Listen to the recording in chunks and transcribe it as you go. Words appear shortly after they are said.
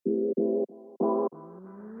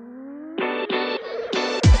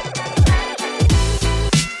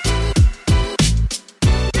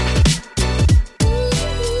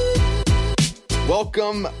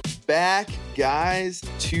Welcome back, guys,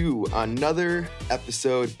 to another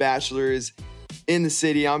episode, Bachelors in the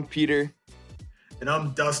City. I'm Peter. And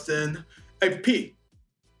I'm Dustin. Hey, Pete,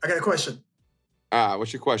 I got a question.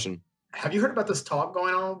 What's your question? Have you heard about this talk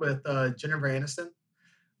going on with Jennifer Aniston?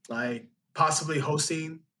 Like, possibly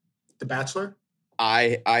hosting The Bachelor?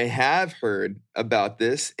 I have heard about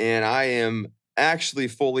this, and I am actually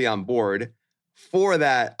fully on board for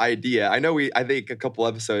that idea. I think a couple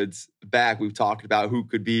episodes back, we've talked about who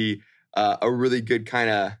could be a really good kind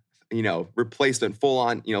of, replacement,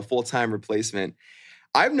 full-time replacement.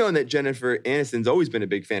 I've known that Jennifer Aniston's always been a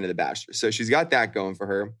big fan of The Bachelor, so she's got that going for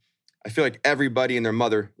her. I feel like everybody and their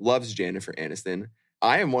mother loves Jennifer Aniston.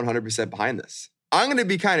 I am 100% behind this. I'm going to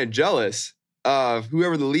be kind of jealous of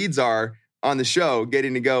whoever the leads are on the show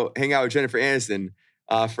getting to go hang out with Jennifer Aniston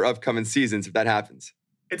for upcoming seasons if that happens.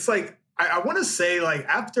 It's like, I want to say, like,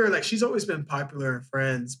 after, like, she's always been popular in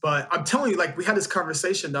Friends, but I'm telling you, like, we had this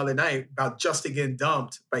conversation the other night about Justin getting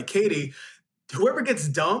dumped by Katie. Whoever gets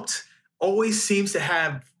dumped always seems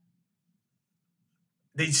to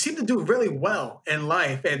they seem to do really well in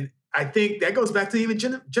life. And I think that goes back to even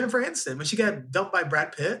Jennifer Aniston. When she got dumped by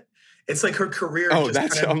Brad Pitt, it's like her career. Oh,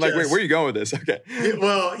 I'm like, wait, where are you going with this? Okay.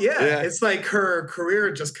 Well, yeah. It's like her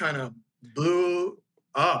career just kind of blew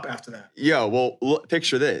up after that. Yo, well,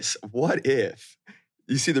 picture this. What if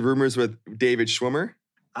you see the rumors with David Schwimmer?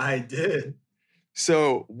 I did.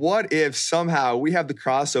 So what if somehow we have the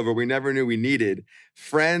crossover we never knew we needed?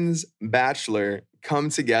 Friends, Bachelor come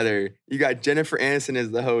together. You got Jennifer Aniston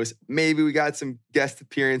as the host. Maybe we got some guest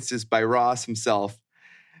appearances by Ross himself.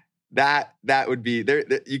 That would be there.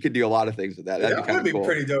 You could do a lot of things with that. That'd That would be cool.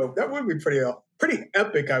 pretty dope. That would be pretty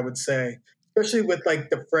epic, I would say. Especially with like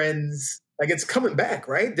the Friends. Like, it's coming back,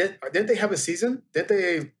 right? Didn't they have a season? Didn't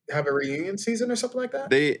they have a reunion season or something like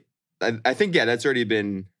that? I think, yeah, that's already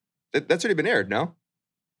been aired, no?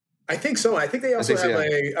 I think so. I think they also have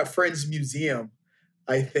yeah. a Friends museum,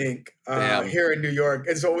 I think, here in New York.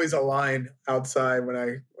 It's always a line outside when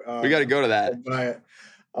I... we got to go to that. Buy it.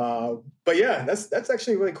 But yeah, that's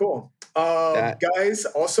actually really cool. Guys,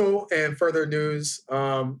 also, and further news,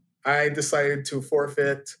 I decided to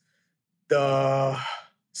forfeit the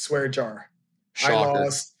swear jar. Shocker. I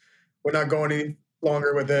lost. We're not going any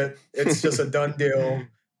longer with it. It's just a done deal.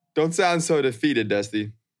 Don't sound so defeated,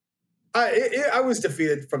 Dusty. I was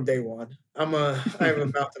defeated from day one. I have a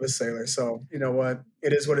mouth of a sailor, so you know what?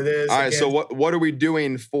 It is what it is. All right, so what are we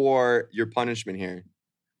doing for your punishment here?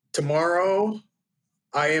 Tomorrow,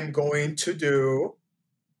 I am going to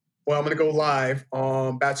I'm going to go live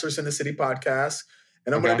on Bachelors in the City podcast,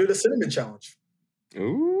 and I'm going to do the Cinnamon Challenge.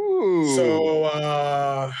 Ooh.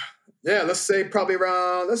 So, let's say probably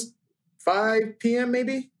around 5 p.m.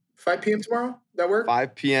 maybe? 5 p.m. tomorrow? That work?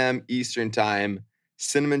 5 p.m. Eastern time,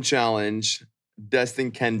 Cinnamon Challenge, Dustin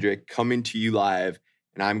Kendrick coming to you live,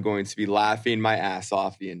 and I'm going to be laughing my ass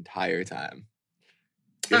off the entire time.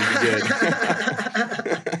 It's going to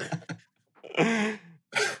be good.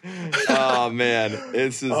 Oh, man.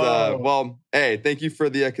 This is, well, hey, thank you for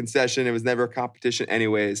the concession. It was never a competition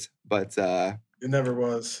anyways, but... It never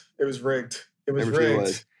was. It was rigged. It was rigged. Really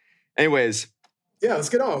was. Anyways. Yeah, let's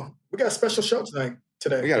get on. We got a special show today.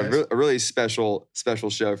 We got a really special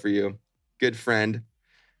show for you. Good friend.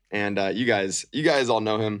 And you guys all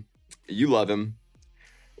know him. You love him.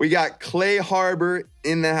 We got Clay Harbor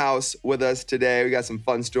in the house with us today. We got some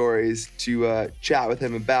fun stories to chat with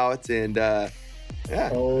him about. And this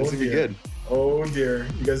will be good. Oh, dear.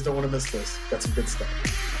 You guys don't want to miss this. Got some good stuff.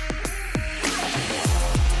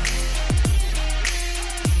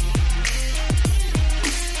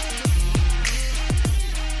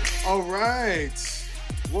 All right.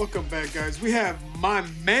 Welcome back, guys. We have my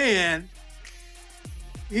man.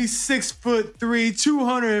 He's 6'3",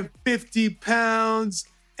 250 pounds,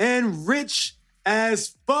 and rich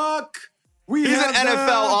as fuck. He's an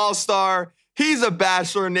NFL All-Star. He's a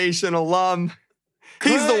Bachelor Nation alum.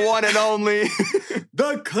 He's the one and only.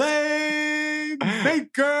 The Clay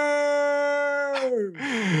Maker.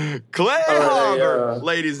 Clay Harbor,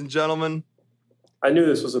 ladies and gentlemen. I knew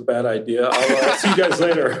this was a bad idea. I'll see you guys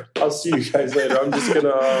later. I'm just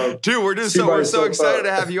gonna. Dude, we're so excited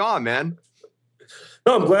to have you on, man.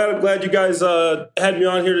 No, I'm glad you guys had me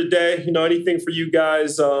on here today. You know, anything for you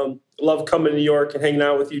guys. Love coming to New York and hanging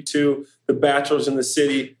out with you too. The Bachelors in the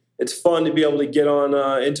City. It's fun to be able to get on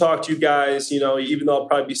and talk to you guys. You know, even though I'll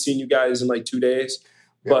probably be seeing you guys in like 2 days.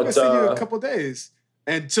 But I'll see you in a couple of days.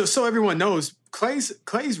 And so everyone knows, Clay's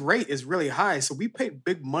rate is really high. So we paid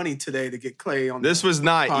big money today to get Clay on. This was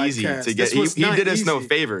not podcast. Easy to get. He did us no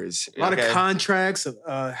favors. A lot of contracts.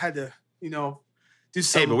 Had to, do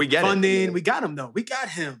some but we get funding. it. We got him though. We got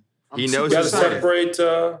him. He knows You got his to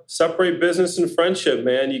worth. separate business and friendship,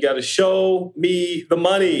 man. You got to show me the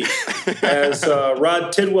money, as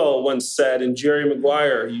Rod Tidwell once said, and Jerry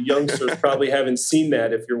Maguire. You youngsters probably haven't seen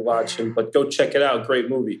that if you're watching, but go check it out. Great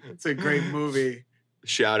movie. It's a great movie.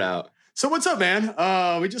 Shout out. So what's up,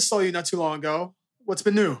 man? We just saw you not too long ago. What's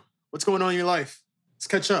been new? What's going on in your life? Let's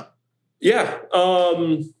catch up. Yeah.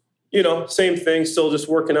 Same thing. Still just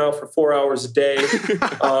working out for 4 hours a day.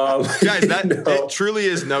 Guys, it truly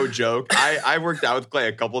is no joke. I worked out with Clay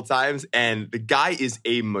a couple times, and the guy is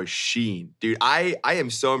a machine. Dude, I am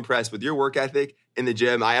so impressed with your work ethic in the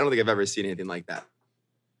gym. I don't think I've ever seen anything like that.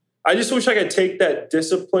 I just wish I could take that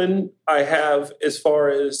discipline I have as far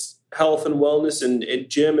as health and wellness and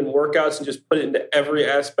gym and workouts and just put it into every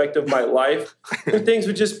aspect of my life. And things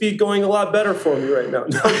would just be going a lot better for me right now.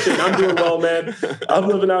 No, I'm kidding. I'm doing well, man. I'm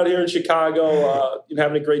living out here in Chicago,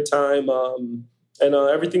 having a great time. And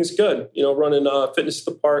everything's good. Running Fitness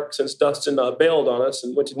at the Park since Dustin bailed on us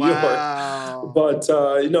and went to New York. But,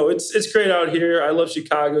 it's great out here. I love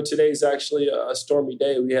Chicago. Today's actually a stormy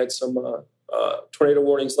day. We had some tornado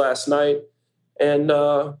warnings last night.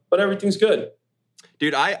 But everything's good.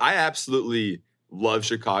 Dude, I absolutely love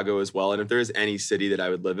Chicago as well. And if there's any city that I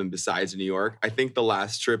would live in besides New York, I think the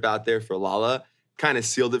last trip out there for Lala kind of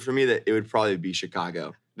sealed it for me that it would probably be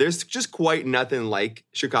Chicago. There's just quite nothing like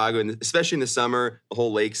Chicago, and especially in the summer, the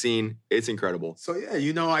whole lake scene. It's incredible. So,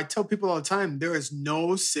 yeah, I tell people all the time, there is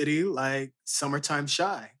no city like Summertime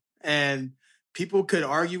Shy. And people could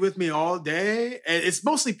argue with me all day. And it's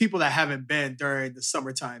mostly people that haven't been during the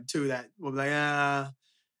summertime, too, that will be like,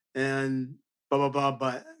 and blah, blah, blah.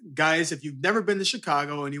 But guys, if you've never been to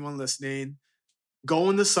Chicago, anyone listening, go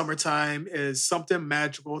in the summertime is something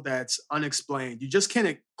magical that's unexplained. You just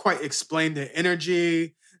can't quite explain the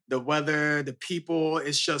energy, the weather, the people.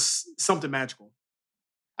 It's just something magical.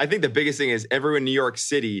 I think the biggest thing is everyone in New York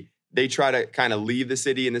City, they try to kind of leave the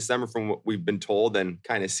city in the summer from what we've been told and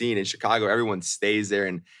kind of seen. In Chicago, everyone stays there.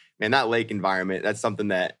 And man, that lake environment, that's something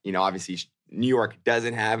that, obviously New York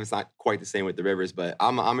doesn't have. It's not quite the same with the rivers, but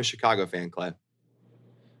I'm a Chicago fan, Clay.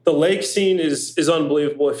 The lake scene is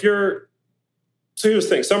unbelievable. So here's the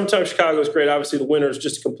thing. Summertime Chicago is great. Obviously, the winter is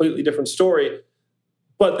just a completely different story.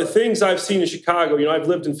 But the things I've seen in Chicago, I've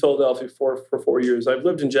lived in Philadelphia for 4 years. I've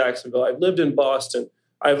lived in Jacksonville. I've lived in Boston.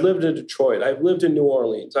 I've lived in Detroit. I've lived in New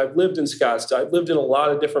Orleans. I've lived in Scottsdale. I've lived in a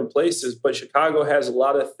lot of different places. But Chicago has a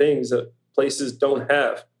lot of things that places don't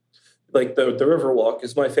have. Like the Riverwalk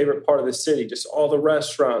is my favorite part of the city. Just all the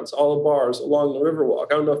restaurants, all the bars along the Riverwalk.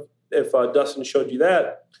 I don't know if Dustin showed you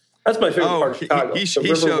that. That's my favorite part of Chicago. He showed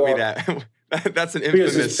me that. That's an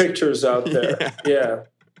infamous. Because there's pictures out there. Yeah.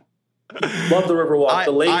 Love the Riverwalk,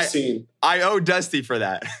 the lake scene. I owe Dusty for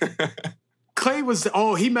that. Clay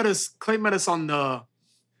met us on the,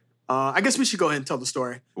 I guess we should go ahead and tell the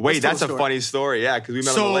story. Wait, that's a funny story. Yeah, because we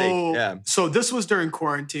met on the lake. Yeah. So this was during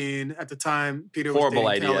quarantine at the time. Peter was horrible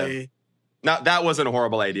dating idea. Kelly. No, that wasn't a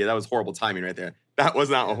horrible idea. That was horrible timing right there. That was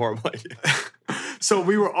not a horrible idea. So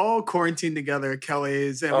we were all quarantined together at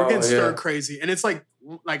Kelly's, and we're getting stir crazy. And it's like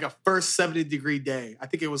a first 70-degree day. I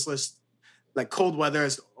think it was just like cold weather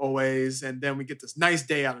as always. And then we get this nice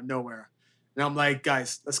day out of nowhere. And I'm like,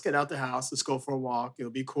 guys, let's get out the house. Let's go for a walk.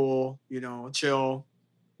 It'll be cool, chill.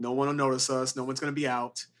 No one will notice us. No one's going to be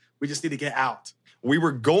out. We just need to get out. We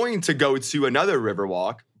were going to go to another river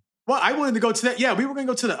walk. Well, I wanted to go to that. Yeah, we were going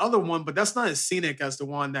to go to the other one, but that's not as scenic as the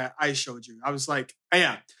one that I showed you. I was like,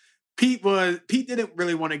 Pete didn't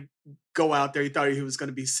really want to go out there. He thought he was going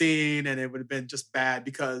to be seen, and it would have been just bad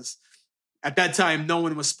because at that time, no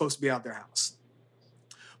one was supposed to be out their house.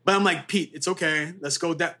 But I'm like, Pete, it's okay. Let's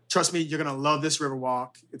go. Trust me, you're going to love this river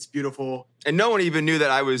walk. It's beautiful. And no one even knew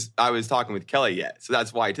that I was talking with Kelly yet. So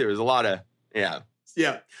that's why, too. There's a lot of,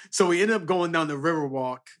 Yeah. So we ended up going down the river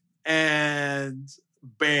walk, and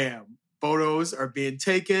bam, photos are being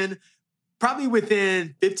taken. Probably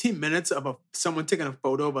within 15 minutes of someone taking a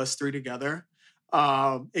photo of us three together,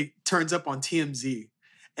 it turns up on TMZ.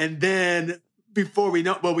 And then before we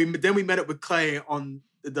know, we met up with Clay on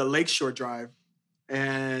the Lakeshore Drive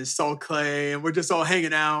and saw Clay, and we're just all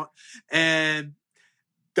hanging out. And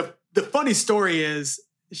the funny story is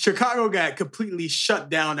Chicago got completely shut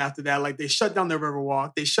down after that. Like, they shut down the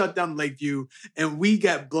Riverwalk, they shut down Lakeview, and we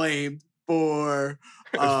got blamed for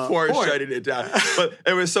shutting it down. But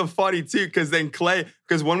it was so funny too,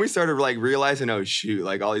 because when we started realizing, oh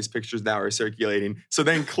shoot, all these pictures now are circulating. So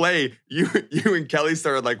then Clay, you and Kelly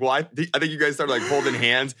started I think you guys started holding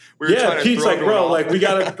hands. We were trying to Pete's throw bro, off. we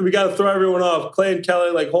gotta throw everyone off. Clay and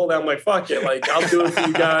Kelly hold out. I'm like, fuck it, I'll do it for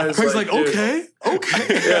you guys. Clay's okay.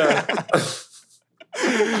 Yeah.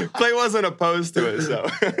 Clay wasn't opposed to it, so all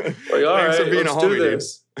right, thanks for being let's a homie, do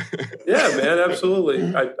this. Yeah, man,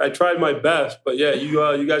 absolutely. I tried my best, but yeah, you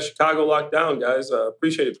got Chicago locked down, guys.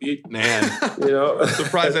 Appreciate it, Pete. Man, I'm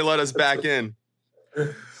surprised they let us back in.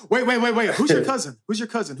 Wait. Who's your cousin?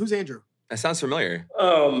 Who's Andrew? That sounds familiar.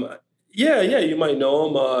 Yeah, you might know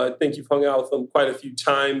him. I think you've hung out with him quite a few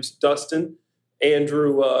times. Dustin,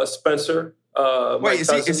 Andrew, Spencer. Wait,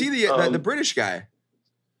 is he the British guy?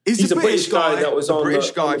 He's a British guy that was on British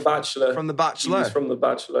The Bachelor. From The Bachelor. He's from The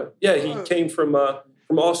Bachelor. Yeah, he came from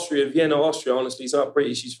Austria, Vienna, Austria. Honestly, he's not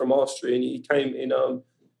British. He's from Austria, and he came in.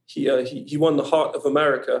 He won the Heart of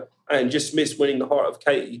America and just missed winning the Heart of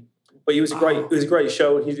Katie. But it was a great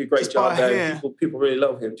show, and he did a great job there. People really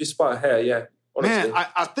love him just by a hair. Yeah, honestly. Man,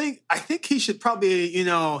 I think he should probably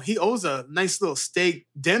he owes a nice little steak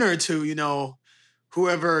dinner to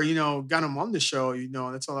whoever got him on the show.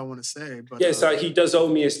 That's all I want to say. But yes, he does owe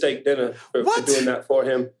me a steak dinner for doing that for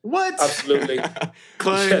him. What? Absolutely,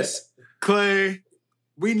 Clay. Yes. Clay.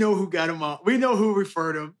 We know who got him on. We know who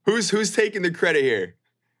referred him. Who's taking the credit here?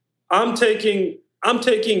 I'm taking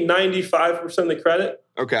 95% of the credit.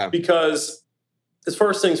 Okay. Because it's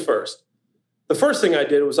first things first. The first thing I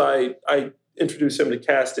did was I introduced him to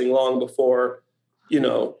casting long before,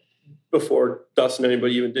 before Dustin and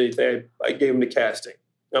anybody even did anything. I gave him the casting.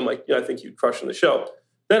 I'm like, I think you'd crush on the show.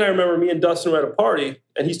 Then I remember me and Dustin were at a party,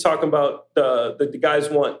 and he's talking about the guys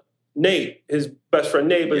want Nate, his best friend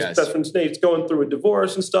Nate, but his best friend Nate's going through a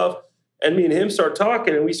divorce and stuff. And me and him start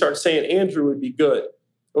talking, and we start saying Andrew would be good.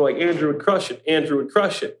 I'm like, Andrew would crush it. Andrew would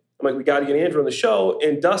crush it. I'm like, we got to get Andrew on the show.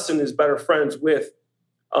 And Dustin is better friends with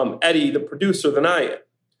Eddie, the producer, than I am.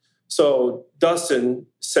 So Dustin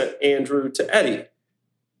sent Andrew to Eddie.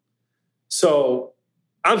 So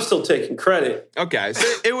I'm still taking credit. Okay, so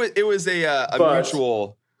it was a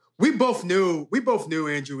mutual. We both knew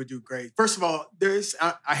Andrew would do great. First of all,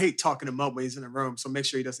 I hate talking him up when he's in the room, so make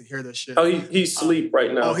sure he doesn't hear this shit. Oh, he's asleep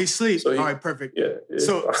right now. Oh, he's asleep. So all right, perfect. Yeah.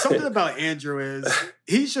 So something about Andrew is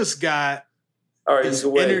he's just got. All right, he's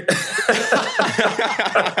away.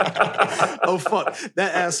 Oh, fuck.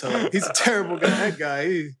 That asshole. He's a terrible guy. That guy.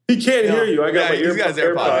 He can't hear you. I got my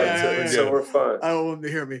AirPods, so we're fine. I don't want him to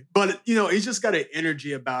hear me. But, he's just got an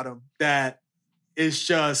energy about him that is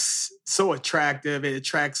just so attractive. It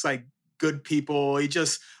attracts, good people. He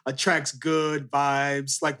just attracts good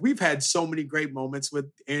vibes. We've had so many great moments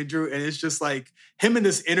with Andrew, and it's just him and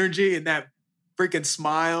this energy and that freaking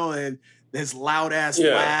smile and his loud-ass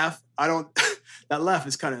laugh. That laugh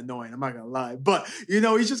is kind of annoying. I'm not going to lie. But,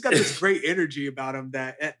 he's just got this great energy about him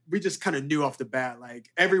that we just kind of knew off the bat.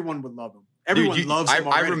 Everyone would love him. Everyone loves him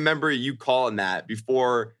already. I remember you calling that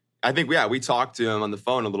before. I think, we talked to him on the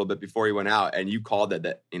phone a little bit before he went out, and you called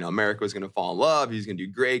that America was going to fall in love. He's going to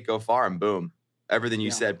do great, go far, and boom. Everything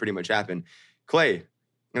you said pretty much happened. Clay, I'm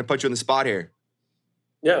going to put you on the spot here.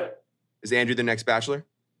 Yeah. Is Andrew the next Bachelor?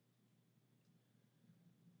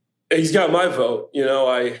 He's got my vote.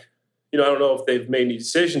 I don't know if they've made any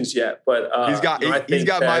decisions yet, but he's got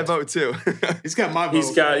my vote too. He's got my vote.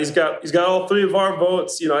 He's got all three of our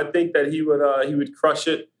votes. I think that he would crush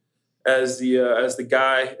it as the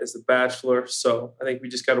guy, as the Bachelor. So I think we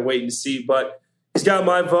just got to wait and see. But he's got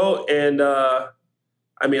my vote, and I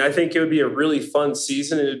think it would be a really fun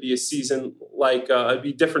season. It would be a season it'd be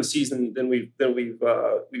a different season than we've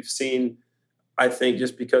seen. I think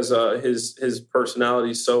just because his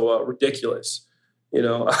personality is so ridiculous. I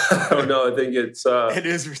don't know. I think it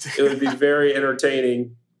is ridiculous. It would be very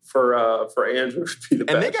entertaining for Andrew to be the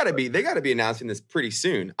best. And they got to be announcing this pretty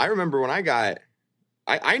soon. I remember when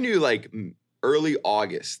I knew early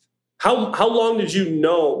August. How long did you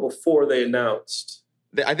know before they announced?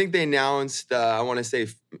 I think they announced. I want to say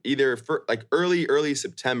either for early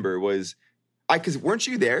September was. Because weren't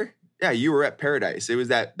you there? Yeah, you were at Paradise. It was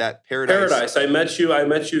that Paradise. I met you.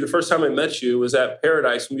 The first time I met you was at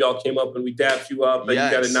Paradise when we all came up and we dapped you up and you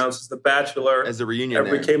got announced as the Bachelor. As a reunion.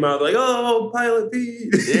 Everybody came out oh, Pilot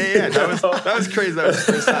Pete. Yeah, that was crazy. That was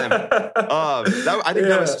the first time. I think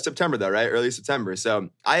that was September though, right? Early September. So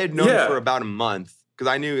I had known for about a month because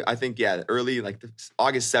I knew, early,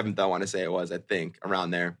 August 7th, I want to say it was, I think, around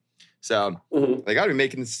there. So they got to be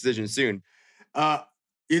making this decision soon. I'm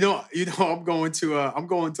going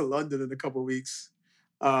to London in a couple of weeks.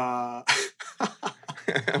 Why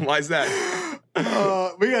is that?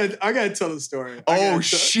 I gotta tell the story. Oh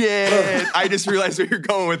shit! I just realized where you're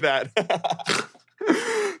going with that.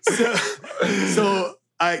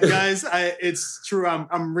 Guys, it's true.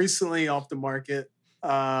 I'm recently off the market.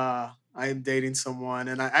 I am dating someone,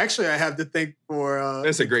 and I have to thank for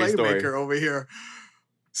that's a great story over here.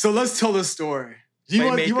 So let's tell the story. You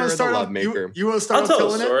want to start off? You want to start off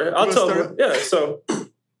telling it? I'll tell the story. Yeah. So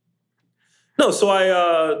no.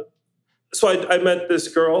 So So I met this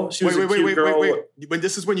girl. She was a cute girl. Wait. When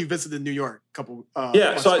this is when you visited New York, a couple.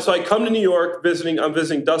 Yeah. So I come to New York visiting. I'm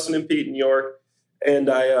visiting Dustin and Pete in New York, and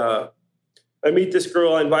I meet this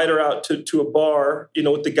girl. I invite her out to a bar.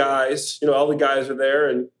 With the guys. All the guys are there,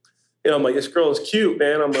 and I'm like, this girl is cute,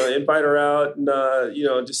 man. I'm gonna invite her out and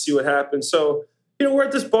just see what happens. So we're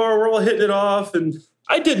at this bar. We're all hitting it off, and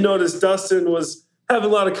I did notice Dustin was having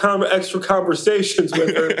a lot of extra conversations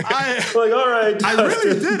with her. Like, all right, Dustin. I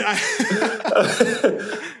really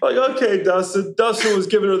did. Like, okay, Dustin. Dustin was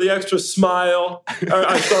giving her the extra smile.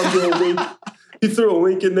 I saw him do a wink. He threw a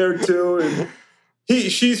wink in there too. And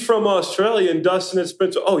she's from Australia, and Dustin had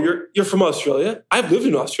spent. Oh, you're from Australia? I've lived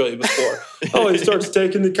in Australia before. Oh, he starts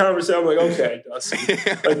taking the conversation. I'm like, okay, Dustin,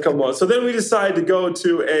 like, come on. So then we decide to go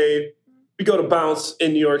to Bounce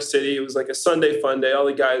in New York City. It was like a Sunday fun day. All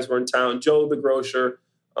the guys were in town. Joe, the grocer,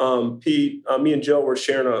 Pete, me and Joe were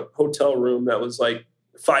sharing a hotel room that was like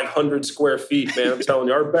 500 square feet, man. I'm telling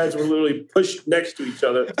you, our beds were literally pushed next to each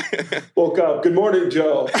other. Woke up. Good morning,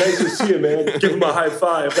 Joe. Nice to see you, man. Give him a high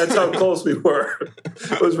five. That's how close we were.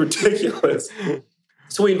 It was ridiculous.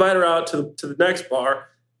 So we invite her out to the next bar.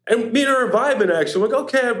 And me and her are vibing, actually. I'm like,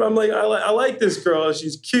 okay. I'm like, I like this girl.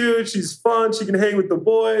 She's cute. She's fun. She can hang with the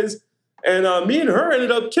boys. And me and her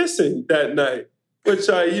ended up kissing that night, which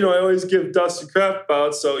I always give Dusty crap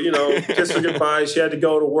about. So, kiss her goodbye. She had to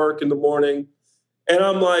go to work in the morning. And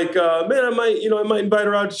I'm like, man, I might invite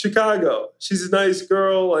her out to Chicago. She's a nice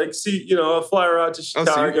girl. Like, I'll fly her out to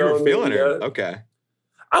Chicago. Oh, so you were feeling her. Okay.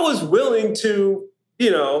 I was willing to,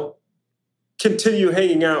 continue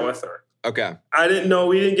hanging out with her. Okay. I didn't know.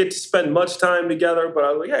 We didn't get to spend much time together, but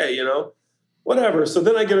I was like, hey, whatever. So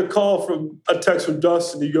then I get a text from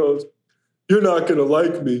Dustin. He goes, you're not going to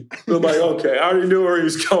like me. And I'm like, okay, I already knew where he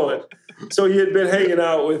was going. So he had been hanging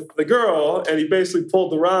out with the girl, and he basically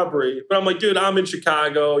pulled the robbery. But I'm like, dude, I'm in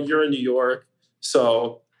Chicago. You're in New York.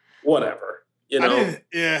 So whatever, I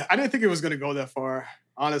didn't think it was going to go that far.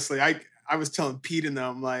 Honestly, I was telling Pete and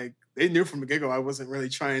them, like, they knew from the get-go I wasn't really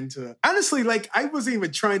trying to. Honestly, like, I wasn't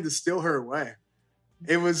even trying to steal her away.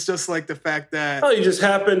 It was just like the fact that... Oh, you just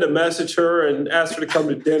happened to message her and ask her to come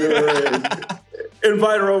to dinner and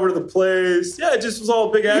invite her over to the place. Yeah, it just was all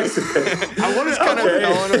a big accident. I wanted to kind of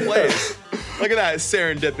fell into place. Look at that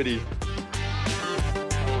serendipity.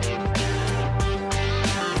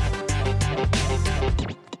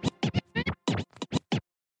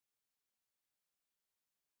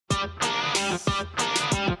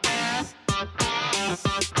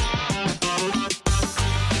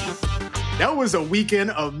 That was a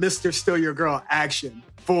weekend of Mr. Steal Your Girl action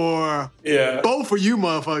for both of you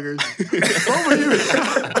motherfuckers.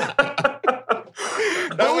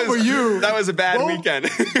 Both of you. That was a bad weekend.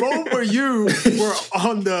 Both of you were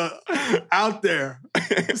out there.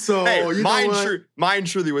 So hey, mine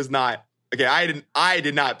truly was not. Okay, I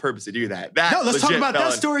did not purposely do that. Let's talk about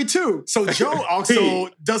that story too. So Joe also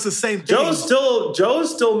does the same thing.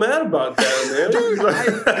 Joe's still mad about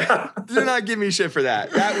that, man. Do not give me shit for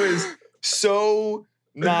that. That was so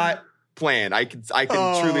not planned. I can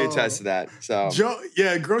truly attest to that. So Joe,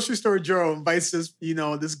 grocery store Joe invites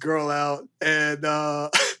this girl out, and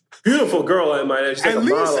beautiful girl, I might add. She's like at a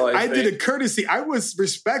model, I did a courtesy. I was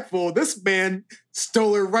respectful. This man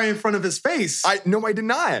stole her right in front of his face. No, I did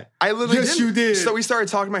not. I literally Yes, you did. So we started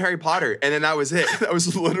talking about Harry Potter, and then that was it. That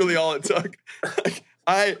was literally all it took.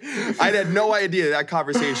 I had no idea that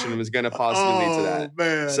conversation was going to possibly lead to that.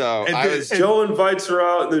 Man. So Joe invites her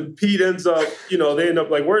out, and then Pete ends up, they end up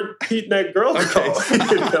like, where'd Pete and that girl go?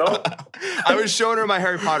 I was showing her my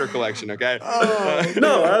Harry Potter collection, okay?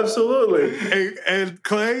 No, absolutely. And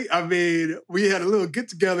Clay, I mean, we had a little get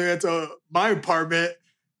together at my apartment,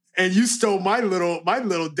 and you stole my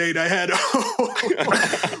little date I had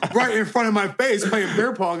right in front of my face playing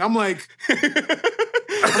beer pong. I'm like...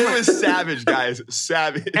 It was savage, guys.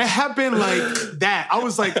 Savage. It happened like that. I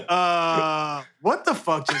was like, what the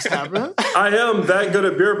fuck just happened? I am that good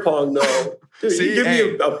at beer pong, though. Dude, you give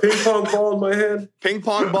me a ping pong ball in my hand? Ping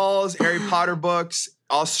pong balls, Harry Potter books,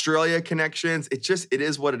 Australia connections. It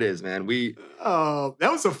is what it is, man. That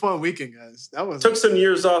was a fun weekend, guys. Took some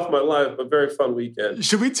years off my life, but very fun weekend.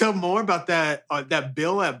 Should we tell more about that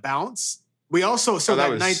bill at Bounce? We also,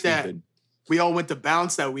 that night stupid. That we all went to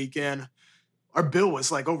Bounce that weekend, our bill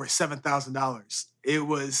was like over $7,000. It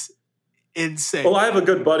was insane. Well, I have a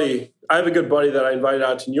good buddy that I invited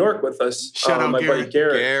out to New York with us. Shout out my Garrett. buddy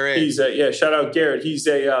Garrett. Shout out Garrett. He's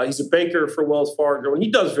a banker for Wells Fargo, and he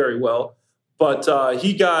does very well. But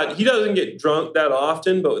he doesn't get drunk that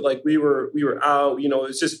often. But like we were out,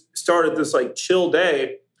 it just started this like chill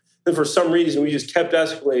day, and for some reason we just kept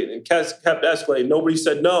escalating. Nobody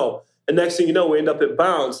said no. And next thing you know, we end up at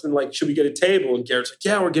Bounce and like, should we get a table? And Garrett's like,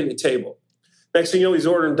 yeah, we're getting a table. Next thing you know, he's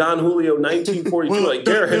ordering Don Julio 1942. Well, like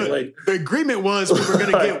Garrett, like the agreement was we were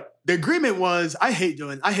gonna get. The agreement was I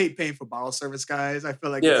hate paying for bottle service, guys. I feel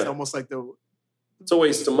like it's almost like it's a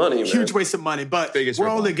waste of money, huge waste of money. But we're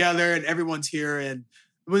all together and everyone's here, and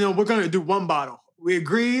we're gonna do one bottle. We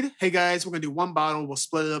agreed, hey guys, we're gonna do one bottle. We'll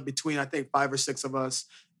split it up between I think 5 or 6 of us.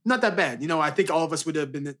 Not that bad, I think all of us would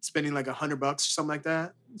have been spending like $100 or something like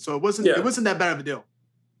that. So it wasn't that bad of a deal.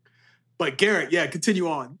 But Garrett, continue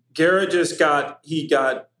on. Garrett got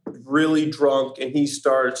really drunk and he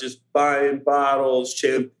starts just buying bottles,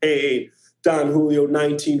 champagne, Don Julio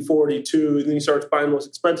 1942. And then he starts buying the most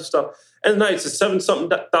expensive stuff. And at night it's a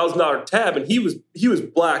 $7,000 tab, and he was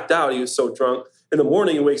blacked out. He was so drunk. In the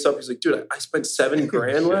morning, he wakes up. He's like, "Dude, I spent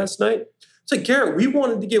 $7,000 last night." It's like, Garrett, we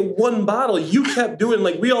wanted to get one bottle. You kept doing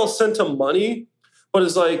like we all sent him money, but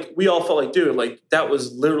it's like we all felt like, dude, like that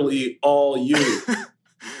was literally all you.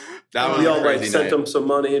 We all like sent him some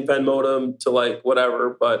money and Venmo'd him to like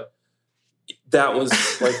whatever, but that was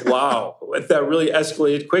like wow, that really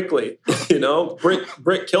escalated quickly.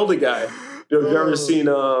 Brick killed a guy. Have you ever seen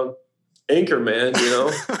Anchorman?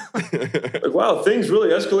 Like wow, things really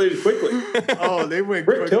escalated quickly. Oh, they went.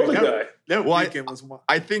 Brick killed a guy. That weekend was wild.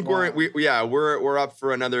 I think we're up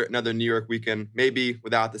for another New York weekend, maybe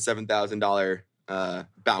without the $7,000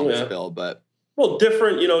 bounce bill, but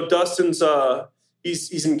different. Dustin's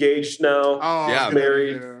he's engaged now. Oh,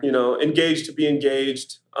 married. Engaged to be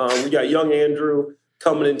engaged. We got young Andrew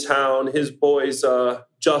coming in town. His boys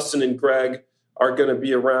Justin and Greg are going to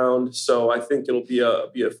be around, so I think it'll be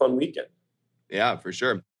a fun weekend. Yeah, for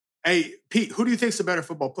sure. Hey, Pete, who do you think's the better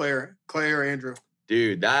football player, Clay or Andrew?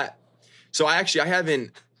 Dude, So I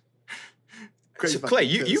haven't. So Clay,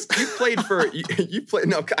 you played for you played.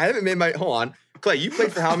 No, I haven't made my. Hold on, Clay. You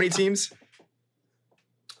played for how many teams?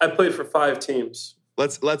 I played for 5 teams.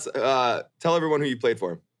 Let's tell everyone who you played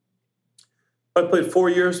for. I played 4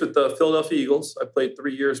 years with the Philadelphia Eagles. I played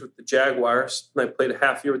 3 years with the Jaguars. And I played a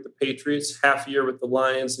half year with the Patriots, half a year with the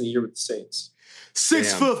Lions, and a year with the Saints.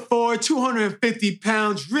 6'4", 250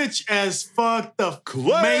 pounds, rich as fuck. The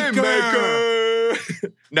Maker.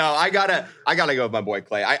 No, I gotta go with my boy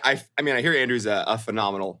Clay. I mean, I hear Andrew's a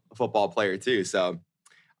phenomenal football player too. So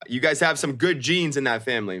you guys have some good genes in that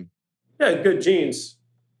family. Yeah, good genes.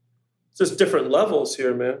 It's just different levels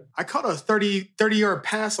here, man. I caught a 30-yard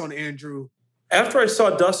pass on Andrew. After I saw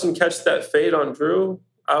Dustin catch that fade on Drew,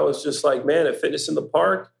 I was just like, man, at Fitness in the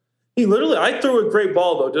Park. I threw a great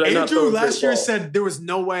ball, though. Did I not throw a great ball? Andrew last year said there was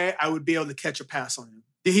no way I would be able to catch a pass on him.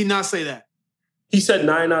 Did he not say that? He said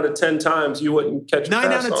 9 out of 10 times you wouldn't catch a pass on him.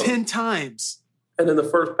 9 out of 10 times. And then the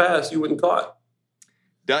first pass you wouldn't caught.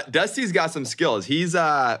 Dusty's got some skills. He's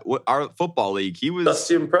our football league.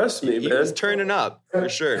 Dusty impressed me, man. He was turning up, for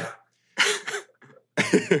sure.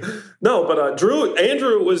 No, but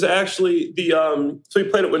Andrew was actually so he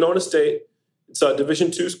played at Winona State. It's a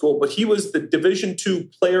Division II school, but he was the Division II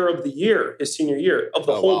Player of the Year his senior year of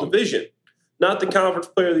the whole division. Not the Conference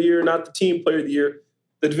Player of the Year, not the Team Player of the Year,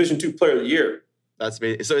 the Division II Player of the Year. That's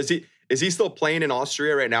amazing. So is he still playing in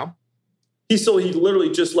Austria right now? He literally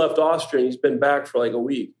just left Austria and he's been back for like a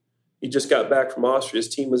week. He just got back from Austria. His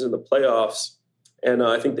team was in the playoffs, and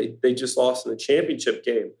I think they just lost in the championship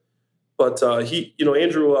game. But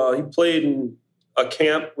Andrew, he played in a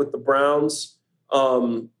camp with the Browns,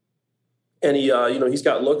 and he, he's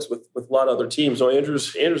got looks with a lot of other teams. So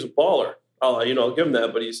Andrew's a baller. I'll give him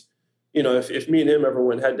that. But he's, if me and him ever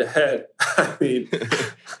went head to head, I mean,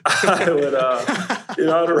 I would,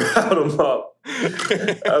 I'd round him up.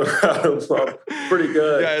 Pretty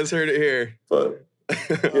good. Yeah, I just heard it here. But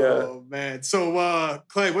yeah. Oh man. So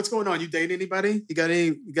Clay, what's going on? You dating anybody? You got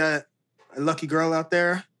a lucky girl out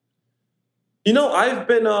there? I've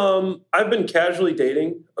been casually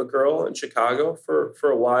dating a girl in Chicago for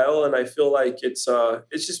a while, and I feel like it's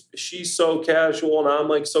just she's so casual and I'm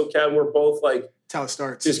like so casual. We're both like that's how it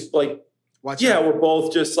starts. Just like we're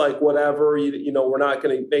both just like whatever. We're not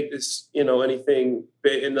going to make this anything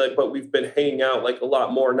big, and but we've been hanging out like a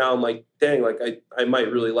lot more now. I'm like, dang, like I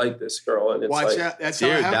might really like this girl, and it's watch out. That's how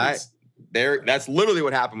it happens. That's literally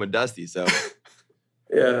what happened with Dusty. So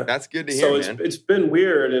yeah, that's good to hear. So it's been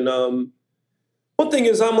weird, and one thing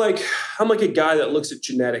is I'm like a guy that looks at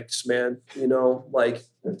genetics, man. Like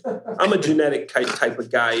I'm a genetic type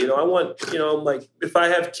of guy. I want, I'm like, if I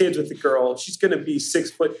have kids with a girl, she's going to be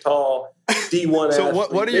 6 foot tall, D1. So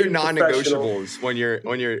what are your non-negotiables when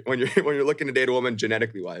you're looking to date a woman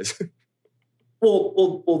genetically wise?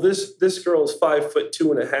 Well, this girl is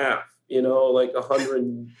 5'2.5", like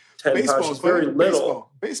 110 Baseball, pounds. She's very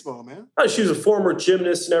little. Baseball, man. She was a former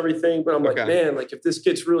gymnast and everything, but I'm like, Okay. man, like if this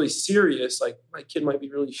gets really serious, like my kid might be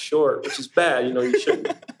really short, which is bad. You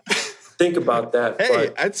shouldn't think about that. Hey,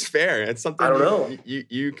 but that's fair. It's something I don't know.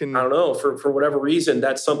 You can. I don't know. For whatever reason,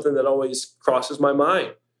 that's something that always crosses my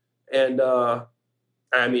mind. And I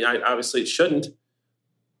mean, obviously it shouldn't,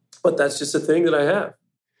 but that's just a thing that I have.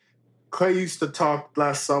 Clay used to talk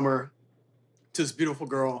last summer to this beautiful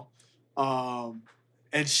girl,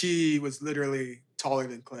 and she was literally taller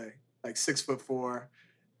than Clay, like 6'4",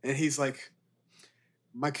 and he's like,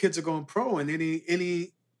 "My kids are going pro in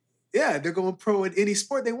they're going pro in any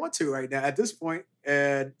sport they want to right now at this point."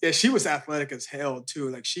 And yeah, she was athletic as hell too.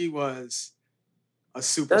 Like she was a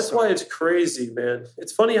superstar. That's why it's crazy, man.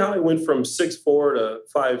 It's funny how I went from 6'4" to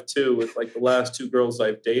 5'2" with like the last two girls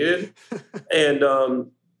I've dated. And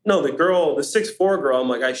no, the 6'4" girl, I'm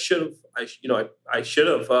like, I should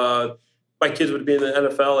have. My kids would be in the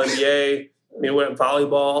NFL, NBA,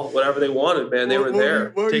 volleyball, whatever they wanted, man. They were there.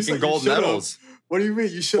 Taking gold medals. What do you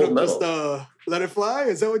mean? You should have just let it fly?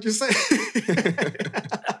 Is that what you're saying?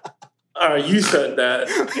 All right, you said that.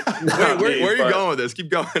 Wait, where are you going with this? Keep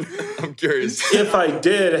going. I'm curious. If I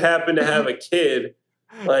did happen to have a kid,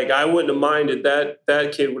 like I wouldn't have minded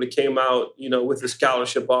that kid would have came out, with a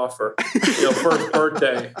scholarship offer. First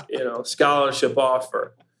birthday, scholarship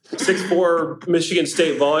offer. 6'4" Michigan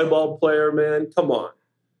State volleyball player, man. Come on.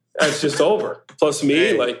 That's just over. Plus me,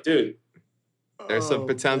 Hey. Dude. There's some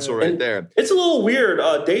potential right there. It's a little weird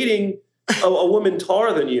dating a woman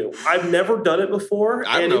taller than you. I've never done it before.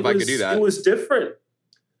 I don't know if I could do that. It was different.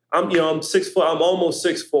 I'm 6 foot. I'm almost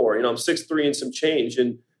 6'4". I'm 6'3" and some change.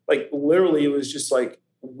 And like literally, it was just like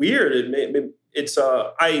weird. I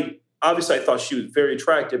thought she was very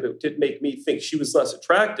attractive. It did make me think she was less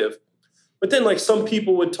attractive. But then like some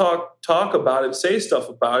people would talk about it, say stuff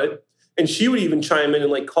about it, and she would even chime in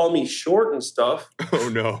and like call me short and stuff. Oh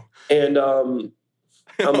no. And I'm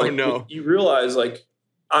like, no. You realize like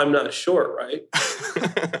I'm not short, right?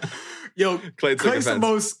 Yo, Clay's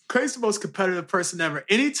the most competitive person ever.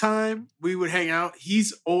 Anytime we would hang out,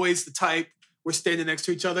 he's always the type. We're standing next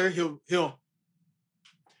to each other. He'll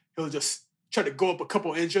just try to go up a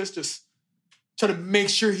couple inches, just try to make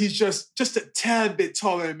sure he's just a tad bit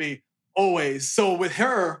taller than me. Always. So with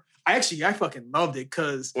her, I fucking loved it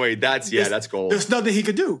because wait, that's gold. There's nothing he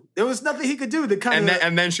could do. There was nothing he could do to kind of.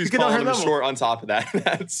 And then she's calling him short on top of that.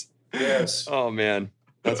 That's yes. Oh man,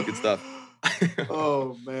 that's good stuff.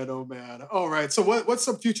 Oh man. All right. So what's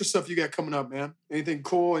some future stuff you got coming up, man? Anything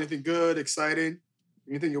cool? Anything good? Exciting?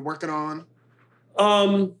 Anything you're working on?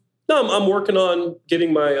 No, I'm working on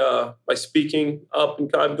getting my speaking up,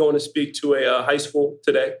 and I'm going to speak to a high school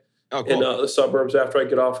today in the suburbs after I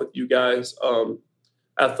get off with you guys.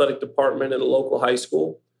 Athletic department at a local high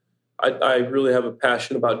school. I really have a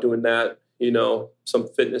passion about doing that. Some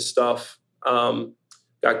fitness stuff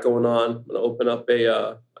got going on. I'm going to open up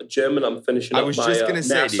a gym, and I'm finishing up my I was just going to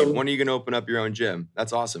say, NASM. when are you going to open up your own gym?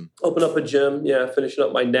 That's awesome. Open up a gym, finishing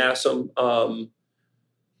up my NASM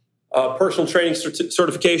personal training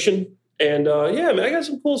certification. And man, I got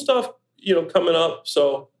some cool stuff, coming up.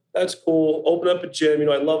 So that's cool. Open up a gym.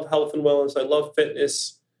 I love health and wellness. I love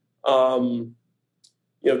fitness.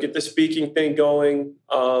 Get the speaking thing going.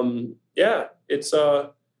 It's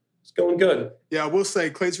going good. Yeah, I will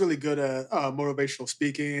say Clay's really good at motivational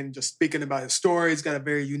speaking, just speaking about his story. He's got a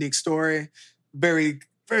very unique story. Very,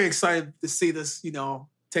 very excited to see this,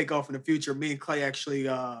 take off in the future. Me and Clay actually,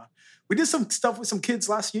 we did some stuff with some kids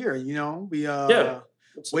last year. We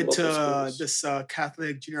went to this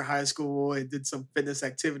Catholic junior high school and did some fitness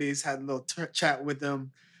activities, had a little chat with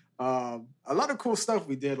them. A lot of cool stuff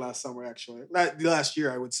we did last summer, actually. Last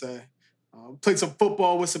year, I would say. Played some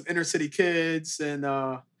football with some inner city kids, and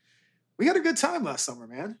we had a good time last summer,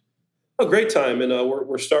 man. A great time, and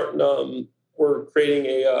we're starting. We're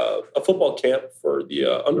creating a football camp for the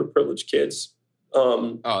underprivileged kids.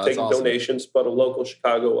 Taking awesome. donations, but a local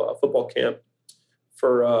Chicago football camp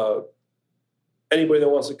for anybody that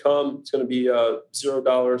wants to come. It's going to be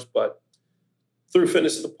 $0, but through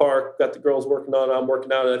Fitness in the Park, got the girls working on it. I'm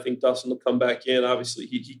working out, and I think Dustin will come back in. Obviously,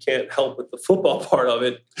 he can't help with the football part of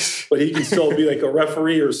it, but he can still be like a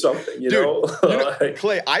referee or something, you know?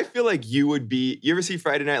 Clay, I feel like you would be. You ever see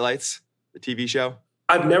Friday Night Lights, the TV show?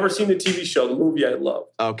 I've never seen the TV show. The movie I love.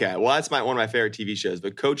 Okay, well, that's one of my favorite TV shows.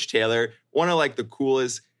 But Coach Taylor, one of like the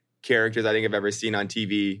coolest characters I think I've ever seen on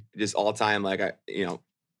TV, just all time. Like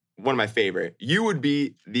one of my favorite. You would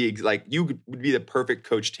be the perfect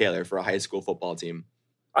Coach Taylor for a high school football team.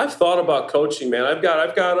 I've thought about coaching, man. I've got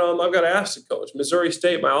asked to coach. Missouri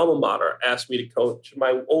State, my alma mater, asked me to coach.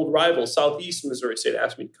 My old rival, Southeast Missouri State,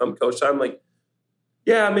 asked me to come coach. So I'm like,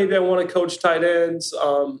 yeah, maybe I want to coach tight ends.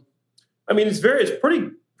 I mean, it's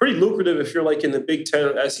pretty lucrative if you're like in the Big Ten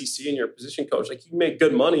or SEC and you're a position coach. Like, you make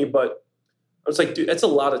good money, but I was like, dude, that's a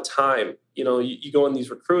lot of time. You know, you go on these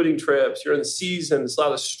recruiting trips, you're in the season, it's a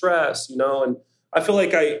lot of stress, you know, and I feel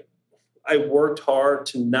like I worked hard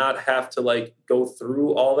to not have to like go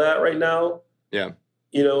through all that right now. Yeah.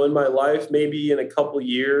 You know, in my life, maybe in a couple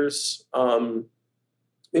years,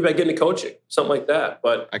 maybe I get into coaching, something like that.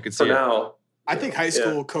 But I could see for now, I think high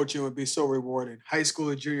school coaching would be so rewarding. High school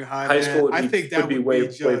and junior high. High school would be, I think that would be way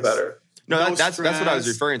better. No, that's what I was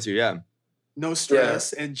referring to. Yeah. No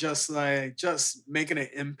stress and just making an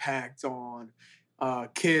impact on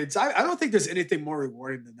kids. I don't think there's anything more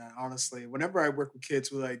rewarding than that, honestly. Whenever I work with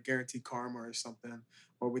kids with like Guaranteed Karma or something,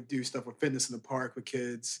 or we do stuff with Fitness in the Park with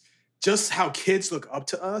kids, just how kids look up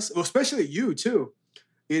to us, well, especially you too.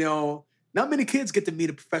 You know, not many kids get to meet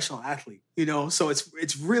a professional athlete, you know, so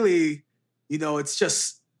it's really, you know, it's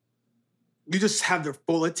just, you just have their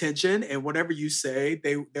full attention, and whatever you say,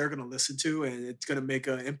 they're going to listen to, and it's going to make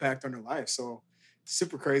an impact on their life. So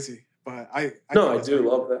super crazy. But I do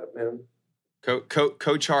love that, man.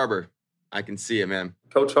 Coach Harbor, I can see it, man.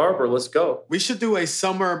 Coach Harbor, let's go. We should do a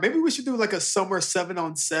summer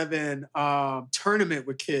 7-on-7 tournament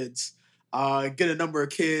with kids. Get a number of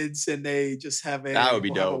kids, and they just have that would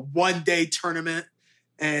be dope. A 1-day tournament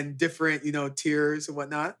and different, you know, tiers and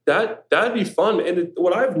whatnot. That'd be fun. And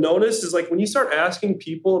what I've noticed is like when you start asking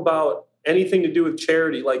people about anything to do with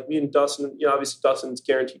charity, like me and Dustin, you know, obviously Dustin's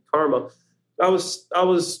Guaranteed Karma. I was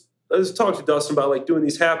talking to Dustin about like doing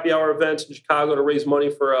these happy hour events in Chicago to raise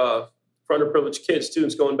money for underprivileged kids,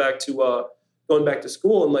 students going back to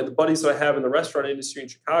school, and like the buddies that I have in the restaurant industry in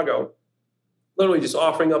Chicago, literally just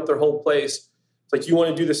offering up their whole place. Like, you want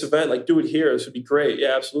to do this event, like, do it here. This would be great.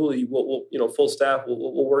 Yeah, absolutely. We'll you know, full staff,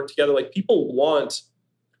 we'll work together. Like, people want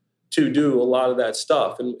to do a lot of that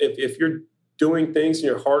stuff. And if you're doing things and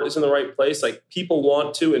your heart is in the right place, like, people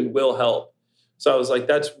want to and will help. So I was like,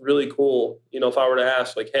 that's really cool. You know, if I were to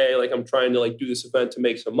ask, like, hey, like, I'm trying to like do this event to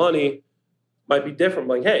make some money, might be different.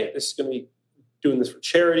 Like, hey, this is going to be doing this for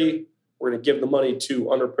charity. We're going to give the money to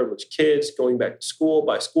underprivileged kids going back to school,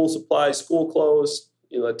 buy school supplies, school clothes.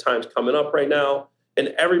 You know, the time's coming up right now. And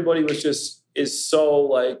everybody is so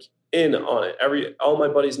like in on it. All my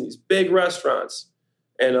buddies in these big restaurants.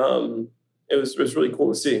 And it was really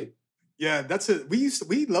cool to see. Yeah, that's it. We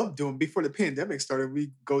loved doing before the pandemic started.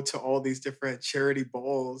 We go to all these different charity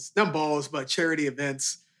charity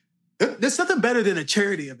events. There's nothing better than a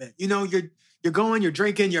charity event. You know, you're going, you're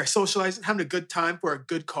drinking, you're socializing, having a good time for a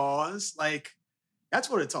good cause. Like, that's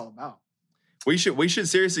what it's all about. We should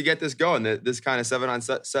seriously get this going. This kind of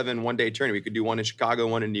 7-on-7 1-day tournament. We could do one in Chicago,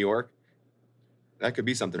 one in New York. That could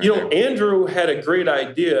be something. You know, Andrew had a great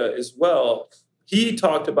idea as well. He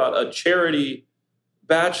talked about a charity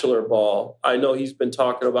bachelor ball. I know he's been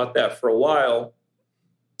talking about that for a while.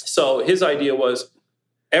 So his idea was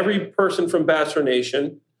every person from Bachelor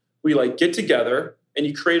Nation, we like get together and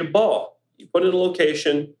you create a ball. You put it in a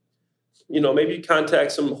location. You know, maybe you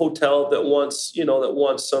contact some hotel that wants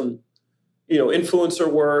some, you know,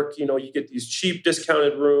 influencer work. You know, you get these cheap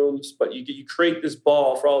discounted rooms, but you create this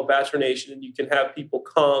ball for all of Bachelor Nation, and you can have people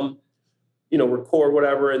come, you know, record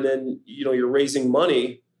whatever, and then, you know, you're raising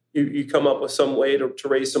money. You come up with some way to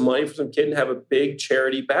raise some money for some kid and have a big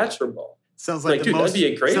charity bachelor ball. Sounds like that'd be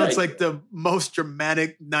a great idea. Sounds like the most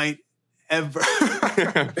dramatic night ever.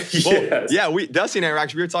 Well, yeah, Dusty and I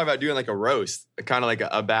we were talking about doing like a roast, kind of like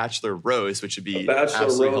a bachelor roast, which would be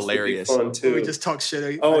absolutely hilarious. Would be fun too. We just talk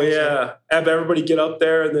shit. Oh yeah, have everybody get up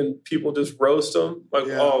there and then people just roast them. Like,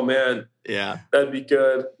 oh man, yeah, that'd be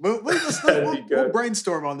good. We'll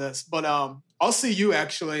brainstorm on this, but I'll see you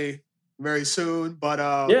actually very soon. But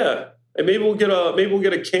yeah. And maybe we'll get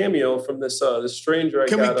a cameo from this stranger.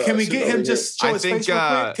 Can we get him just show his face real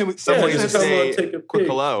quick? Can we? Someone just say a quick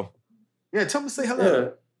hello. Yeah, tell him to say hello. Yeah.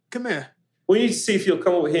 Come here. We need to see if he'll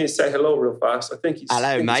come over here and say hello real fast. I think he's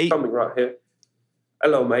coming right here.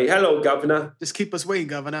 Hello, mate. Hello, Governor. Just keep us waiting,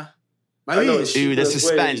 Governor. Dude, the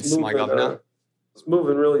suspense, my Governor. It's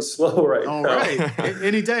moving really slow right now. All right.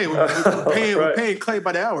 Any day. We're paying Clay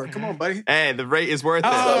by the hour. Come on, buddy. Hey, the rate is worth it.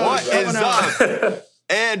 What is up?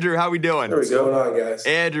 Andrew, how we doing? What's going on, guys?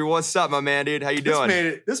 Andrew, what's up, my man, dude? How you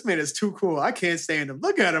doing? This man is too cool. I can't stand him.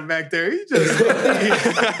 Look at him back there. He just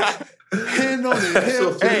hand on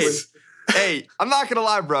his hip. Hey, I'm not gonna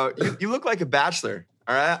lie, bro. You look like a bachelor.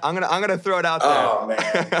 All right, I'm gonna throw it out there. Oh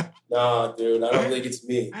man, no, dude, I don't think it's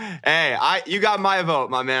me. Hey, you got my vote,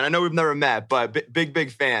 my man. I know we've never met, but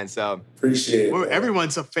big fan. So appreciate it. Well,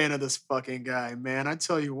 everyone's a fan of this fucking guy, man. I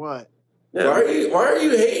tell you what. Yeah. Why are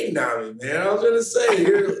you hating on me, man? I was gonna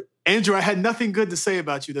say, Andrew, I had nothing good to say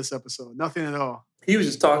about you this episode. Nothing at all. He was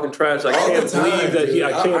just talking trash. I can't believe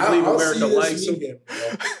America likes him.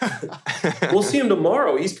 We'll see him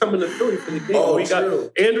tomorrow. He's coming to Philly for the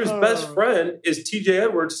game. Andrew's best friend is TJ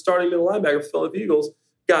Edwards, starting middle linebacker for Philadelphia Eagles.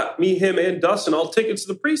 Got me, him, and Dustin all tickets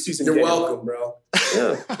to the preseason game. You're welcome, bro.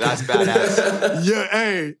 Yeah. That's badass. Yeah,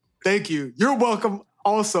 hey, thank you. You're welcome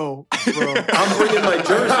also, bro. I'm bringing my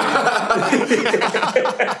jersey.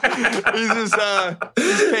 He's just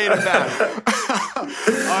paying it back. All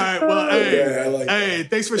right, well, hey,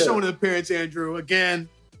 thanks for showing an appearance, Andrew. Again,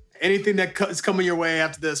 anything that is coming your way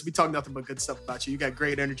after this, we talk nothing but good stuff about you. You got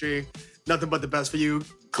great energy. Nothing but the best for you.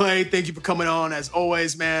 Clay, thank you for coming on, as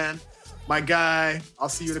always, man. My guy, I'll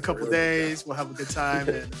see you in a couple days. We'll have a good time.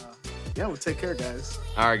 And, we'll take care, guys.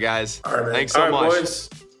 All right, guys. All right, man. Thanks so much. Boys.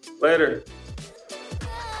 Later.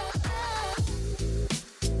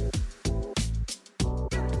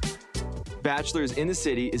 Bachelors in the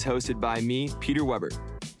City is hosted by me, Peter Weber.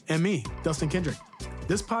 And me, Dustin Kendrick.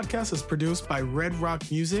 This podcast is produced by Red Rock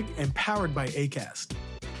Music and powered by Acast.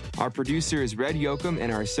 Our producer is Red Yoakum,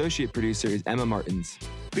 and our associate producer is Emma Martins.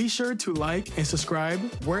 Be sure to like and subscribe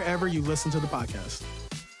wherever you listen to the podcast.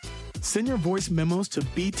 Send your voice memos to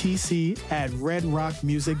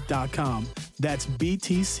btc@redrockmusic.com. That's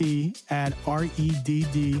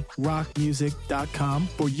btc@reddrockmusic.com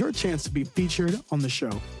for your chance to be featured on the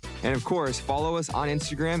show. And of course, follow us on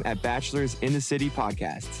Instagram at Bachelors in the City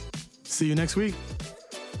Podcasts. See you next week.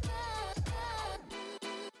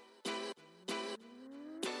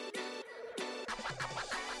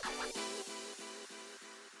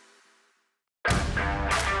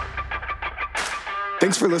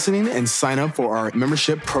 Thanks for listening, and sign up for our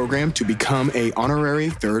membership program to become an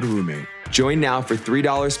honorary third roommate. Join now for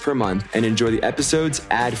 $3 per month and enjoy the episodes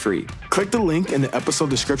ad-free. Click the link in the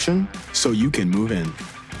episode description so you can move in.